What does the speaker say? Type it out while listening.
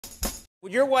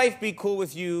Would your wife be cool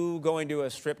with you going to a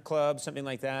strip club, something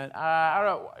like that? I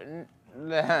don't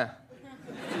know.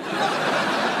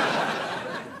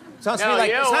 Sounds to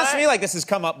me like this has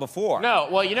come up before. No,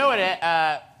 well, you know what?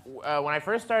 When I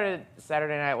first started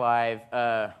Saturday Night Live,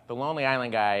 the Lonely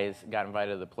Island guys got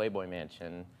invited to the Playboy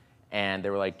Mansion, and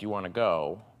they were like, "Do you want to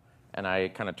go?" And I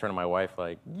kind of turned to my wife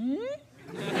like, "Yeah."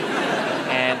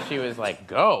 And she was like,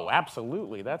 "Go,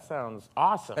 absolutely. That sounds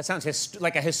awesome." That sounds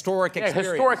like a historic experience.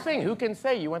 Yeah, historic thing. Who can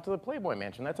say you went to the Playboy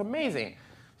Mansion? That's amazing.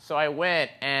 So I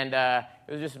went, and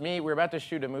it was just me. We were about to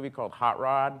shoot a movie called Hot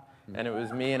Rod, and it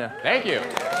was me and a... Thank you.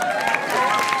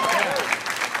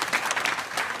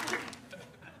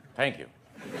 Thank you.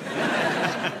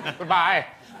 Goodbye.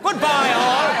 Goodbye,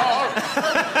 all.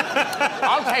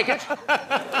 I'll take it.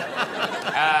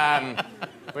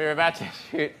 We were about to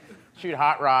shoot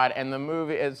Hot Rod, and the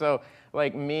movie is so,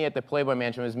 like, me at the Playboy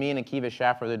Mansion was me and Akiva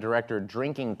Schaffer, the director,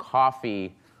 drinking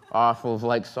coffee off of,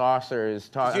 like,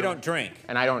 saucers. You don't drink.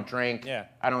 And I don't drink. Yeah.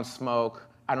 I don't smoke.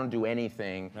 I don't do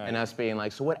anything. Right. And us being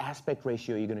like, so what aspect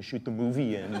ratio are you going to shoot the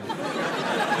movie in?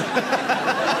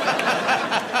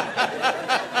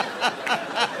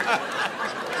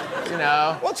 You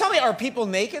know? Well, tell me, are people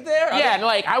naked there? Yeah, and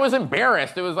like, I was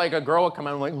embarrassed. It was like a girl would come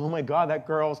out and I'm like, oh my God, that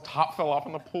girl's top fell off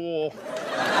in the pool.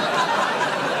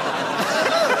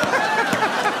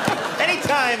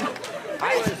 Anytime.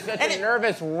 I was such a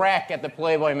nervous wreck at the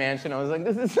Playboy Mansion. I was like,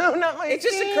 this is so not my It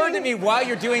just occurred to me while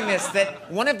you're doing this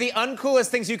that one of the uncoolest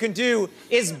things you can do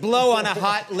is blow on a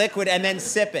hot liquid and then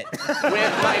sip it.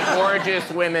 With like gorgeous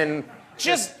women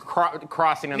just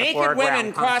crossing on the foreground. Naked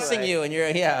women crossing you and you're,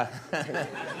 yeah.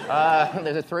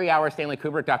 There's a 3-hour Stanley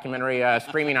Kubrick documentary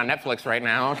streaming on Netflix right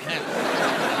now.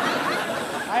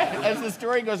 As the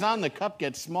story goes on, the cup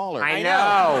gets smaller. I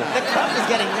know. The cup is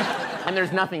getting... And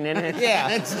there's nothing in it. Yeah.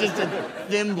 It's just a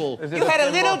thimble. You had a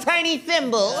little tiny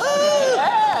thimble.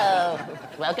 Oh,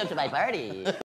 welcome to my party.